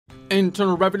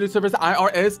Internal Revenue Service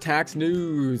IRS tax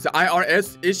news.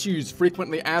 IRS issues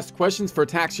frequently asked questions for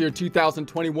tax year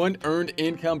 2021 earned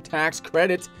income tax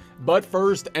credit. But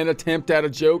first, an attempt at a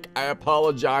joke. I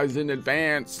apologize in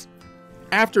advance.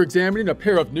 After examining a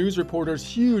pair of news reporters'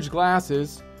 huge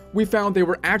glasses, we found they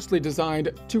were actually designed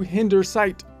to hinder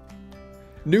sight.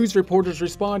 News reporters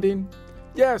responding,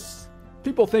 "Yes,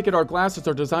 people thinking our glasses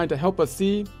are designed to help us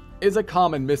see is a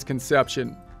common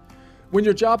misconception. When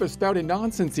your job is spouting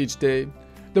nonsense each day,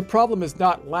 the problem is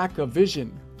not lack of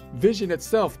vision. Vision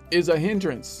itself is a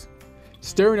hindrance.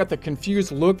 Staring at the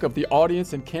confused look of the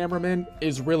audience and cameramen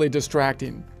is really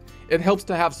distracting. It helps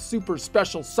to have super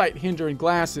special sight-hindering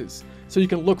glasses so you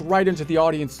can look right into the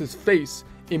audience's face,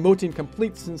 emoting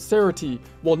complete sincerity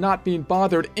while not being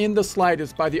bothered in the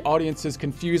slightest by the audience's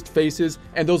confused faces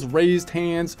and those raised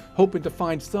hands, hoping to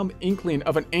find some inkling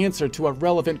of an answer to a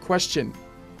relevant question.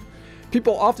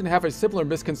 People often have a similar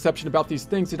misconception about these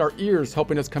things in our ears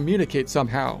helping us communicate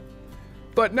somehow.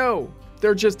 But no,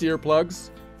 they're just earplugs.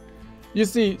 You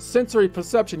see, sensory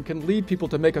perception can lead people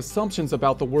to make assumptions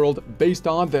about the world based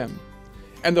on them.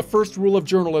 And the first rule of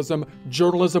journalism,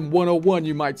 Journalism 101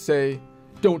 you might say,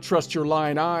 don't trust your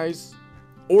lying eyes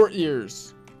or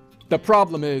ears. The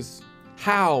problem is,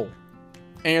 how?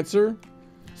 Answer,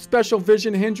 special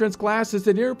vision hindrance glasses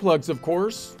and earplugs, of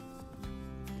course.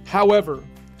 However,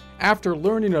 after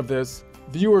learning of this,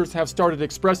 viewers have started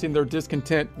expressing their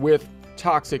discontent with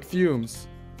toxic fumes.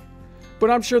 But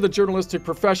I'm sure the journalistic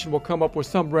profession will come up with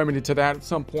some remedy to that at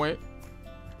some point.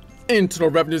 Internal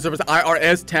Revenue Service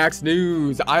IRS tax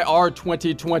news. IR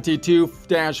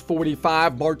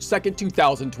 2022-45, March 2nd,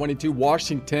 2022,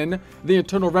 Washington. The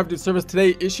Internal Revenue Service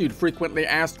today issued frequently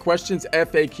asked questions,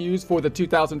 FAQs, for the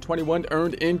 2021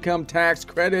 Earned Income Tax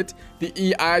Credit, the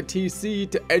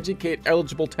EITC, to educate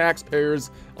eligible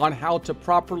taxpayers on how to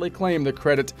properly claim the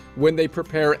credit when they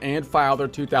prepare and file their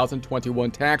 2021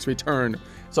 tax return.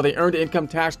 So the Earned Income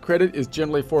Tax Credit is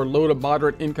generally for low to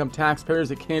moderate income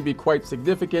taxpayers. It can be quite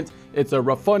significant. It's a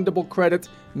refundable credit,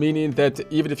 meaning that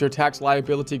even if your tax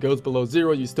liability goes below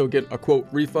zero, you still get a quote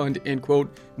refund, end quote,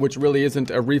 which really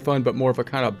isn't a refund, but more of a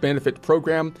kind of benefit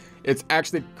program. It's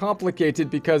actually complicated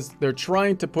because they're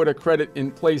trying to put a credit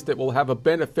in place that will have a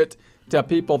benefit to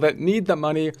people that need the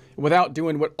money without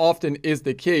doing what often is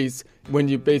the case when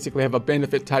you basically have a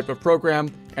benefit type of program,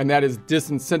 and that is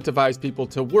disincentivize people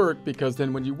to work, because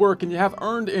then when you work and you have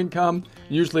earned income,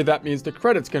 usually that means the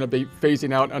credit's going to be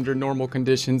phasing out under normal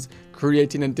conditions,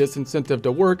 creating a disincentive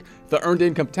to work. The Earned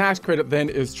Income Tax Credit then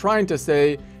is trying to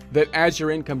say that as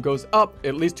your income goes up,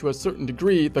 at least to a certain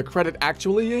degree, the credit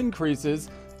actually increases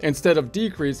instead of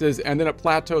decreases, and then it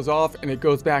plateaus off and it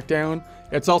goes back down.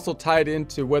 It's also tied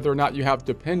into whether or not you have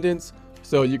dependents,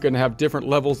 so you can have different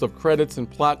levels of credits and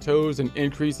plateaus and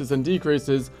increases and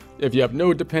decreases if you have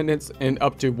no dependents, and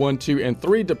up to 1, 2, and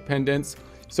 3 dependents.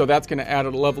 So that's going to add a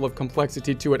level of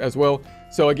complexity to it as well.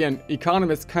 So again,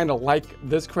 economists kind of like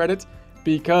this credit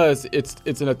because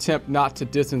it's an attempt not to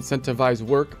disincentivize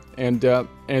work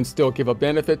and still give a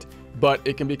benefit, but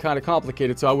it can be kind of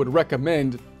complicated. So I would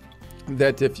recommend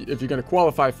that if you're going to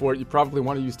qualify for it, you probably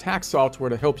want to use tax software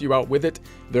to help you out with it.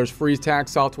 There's free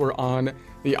tax software on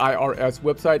the IRS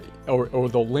website, or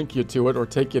they'll link you to it or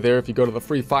take you there if you go to the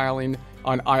free filing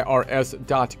on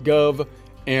irs.gov,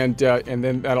 and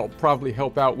then that'll probably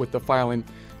help out with the filing.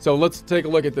 So let's take a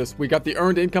look at this. We got the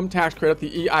Earned Income Tax Credit,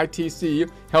 the EITC,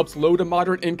 helps low to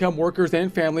moderate income workers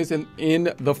and families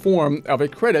in the form of a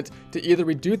credit to either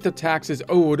reduce the taxes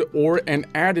owed or an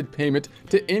added payment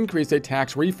to increase a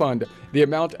tax refund. The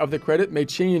amount of the credit may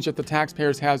change if the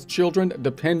taxpayer has children,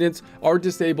 dependents, are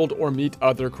disabled, or meet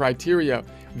other criteria.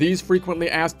 These frequently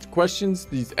asked questions,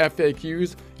 these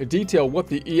FAQs, detail what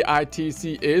the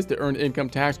EITC is, the Earned Income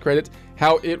Tax Credit,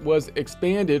 how it was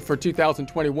expanded for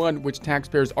 2021, which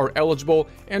taxpayers are eligible,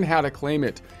 and how to claim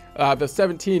it. The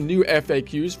 17 new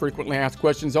FAQs, frequently asked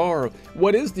questions, are: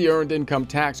 what is the Earned Income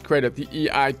Tax Credit, the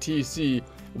EITC?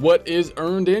 What is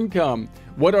earned income?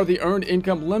 What are the earned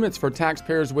income limits for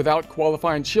taxpayers without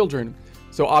qualifying children?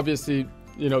 So obviously,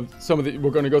 you know, we're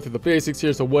going to go through the basics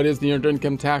here. So what is the Earned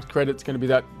Income Tax Credit? It's going to be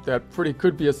that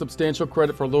could be a substantial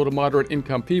credit for low to moderate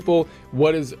income people.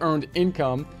 What is earned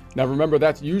income? Now remember,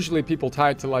 that's usually people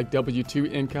tied to like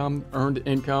W-2 income, earned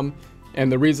income. And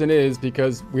the reason is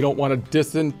because we don't want to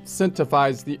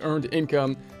disincentivize the earned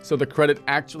income, so the credit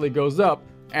actually goes up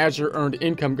as your earned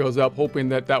income goes up, hoping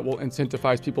that that will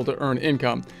incentivize people to earn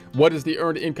income. What is the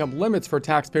earned income limits for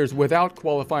taxpayers without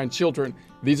qualifying children?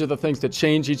 These are the things that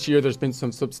change each year. There's been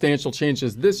some substantial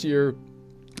changes this year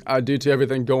due to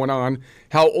everything going on.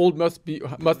 How old must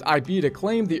I be to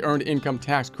claim the Earned Income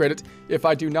Tax Credit if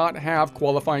I do not have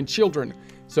qualifying children?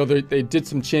 So they did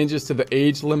some changes to the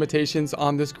age limitations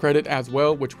on this credit as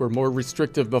well, which were more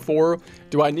restrictive before.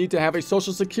 Do I need to have a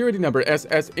Social Security number,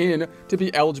 SSN, to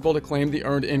be eligible to claim the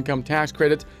Earned Income Tax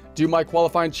Credit? Do my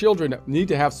qualifying children need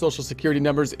to have Social Security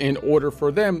numbers in order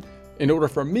for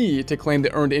me to claim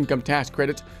the Earned Income Tax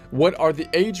Credit? What are the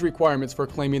age requirements for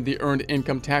claiming the Earned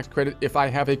Income Tax Credit if I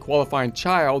have a qualifying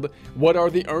child? What are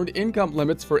the earned income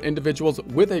limits for individuals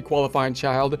with a qualifying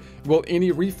child? Will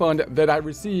any refund that I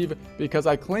receive because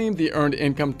I claim the Earned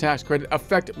Income Tax Credit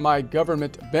affect my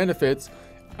government benefits?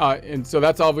 And so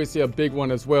that's obviously a big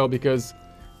one as well, because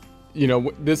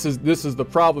this is the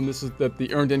problem. This is that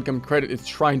the Earned Income Credit is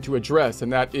trying to address,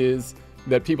 and that is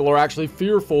that people are actually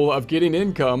fearful of getting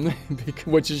income,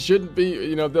 which it shouldn't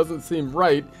be, doesn't seem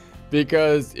right,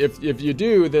 because if you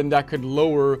do, then that could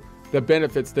lower the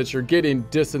benefits that you're getting,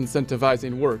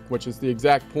 disincentivizing work, which is the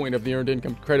exact point of the Earned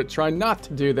Income Credit, trying not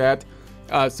to do that,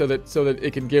 so that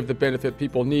it can give the benefit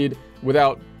people need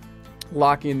without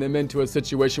locking them into a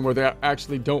situation where they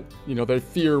actually don't, they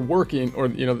fear working or,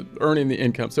 earning the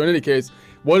income. So in any case,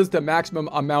 what is the maximum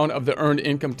amount of the Earned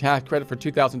Income Tax Credit for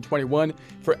 2021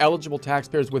 for eligible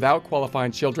taxpayers without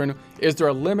qualifying children? Is there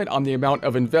a limit on the amount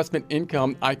of investment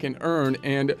income I can earn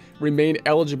and remain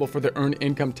eligible for the Earned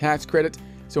Income Tax Credit?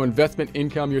 So investment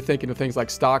income, you're thinking of things like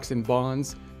stocks and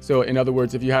bonds. So in other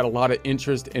words, if you had a lot of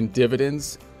interest and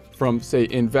dividends from, say,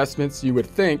 investments, you would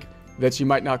think that you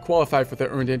might not qualify for the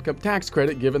Earned Income Tax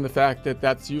Credit, given the fact that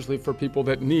that's usually for people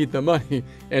that need the money.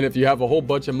 And if you have a whole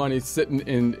bunch of money sitting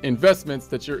in investments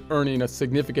that you're earning a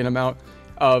significant amount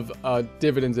of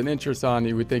dividends and interest on,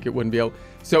 you would think it wouldn't be able.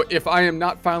 So if I am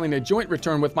not filing a joint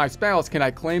return with my spouse, can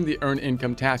I claim the Earned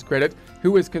Income Tax Credit?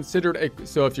 Who is considered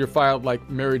so if you're filed like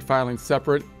married filing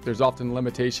separate, there's often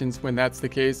limitations when that's the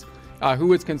case.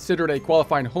 Who is considered a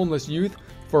qualifying homeless youth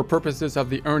for purposes of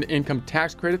the Earned Income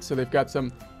Tax Credit? So they've got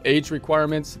some age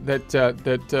requirements that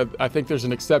I think there's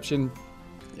an exception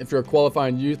if you're a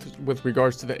qualifying youth with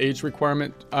regards to the age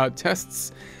requirement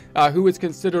tests. Who is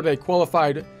considered a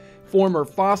qualified former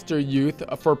foster youth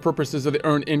for purposes of the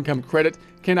Earned Income Credit?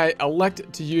 Can I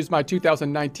elect to use my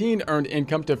 2019 earned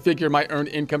income to figure my Earned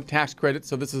Income Tax Credit?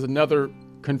 So this is another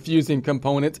confusing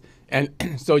component. And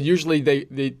so usually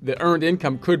the earned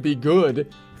income could be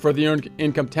good for the Earned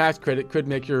Income Tax Credit, could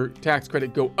make your tax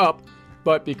credit go up.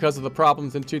 But because of the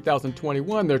problems in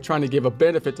 2021, they're trying to give a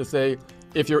benefit to say,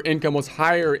 if your income was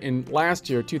higher in last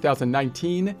year,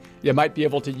 2019, you might be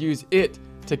able to use it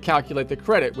to calculate the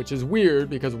credit, which is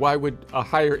weird, because why would a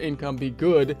higher income be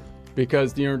good?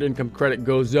 Because the Earned Income Credit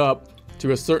goes up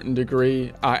to a certain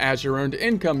degree as your earned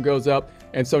income goes up.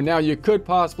 And so now you could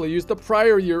possibly use the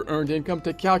prior year earned income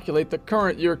to calculate the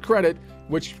current year credit,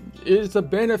 which is a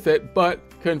benefit, but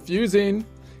confusing.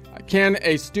 Can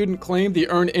a student claim the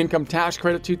Earned Income Tax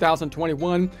Credit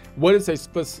 2021? What is a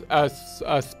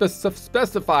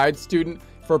specified student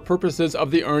for purposes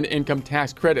of the Earned Income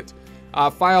Tax Credit?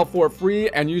 File for free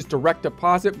and use direct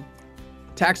deposit.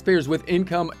 Taxpayers with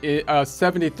income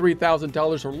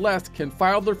 $73,000 or less can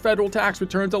file their federal tax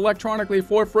returns electronically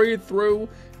for free through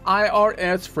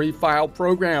IRS Free File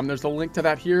Program. There's a link to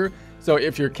that here. So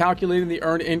if you're calculating the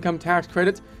Earned Income Tax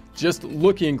Credits, just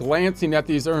glancing at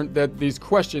these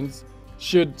questions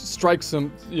should strike some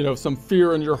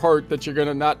fear in your heart that you're going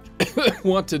to not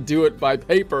want to do it by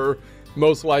paper.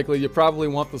 Most likely, you probably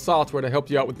want the software to help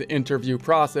you out with the interview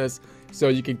process. So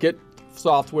you can get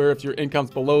software if your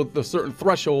income's below the certain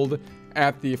threshold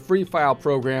at the Free File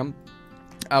Program,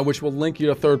 which will link you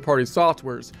to third-party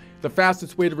softwares. The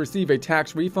fastest way to receive a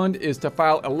tax refund is to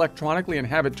file electronically and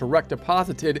have it direct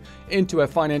deposited into a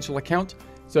financial account.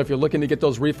 So if you're looking to get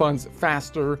those refunds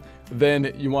faster,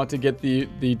 then you want to get the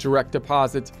direct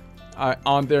deposit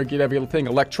on there, get everything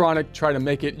electronic,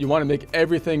 you want to make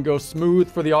everything go smooth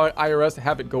for the IRS,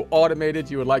 have it go automated.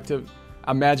 You would like to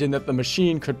imagine that the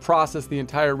machine could process the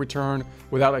entire return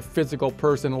without a physical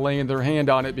person laying their hand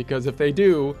on it, because if they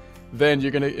do, then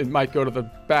it might go to the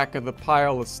back of the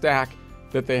pile of stack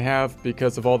that they have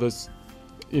because of all this,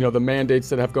 the mandates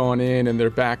that have gone in, and they're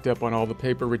backed up on all the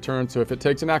paper returns. So if it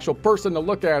takes an actual person to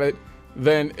look at it,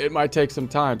 then it might take some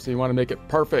time. So you want to make it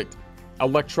perfect.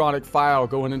 Electronic file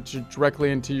going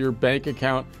directly into your bank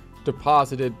account,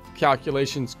 deposited,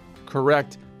 calculations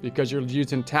correct because you're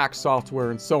using tax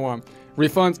software and so on.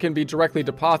 Refunds can be directly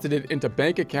deposited into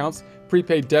bank accounts,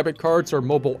 prepaid debit cards, or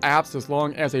mobile apps as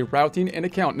long as a routing and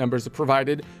account numbers are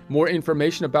provided. More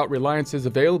information about Reliance is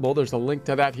available. There's a link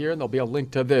to that here, and there'll be a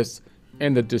link to this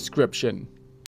in the description.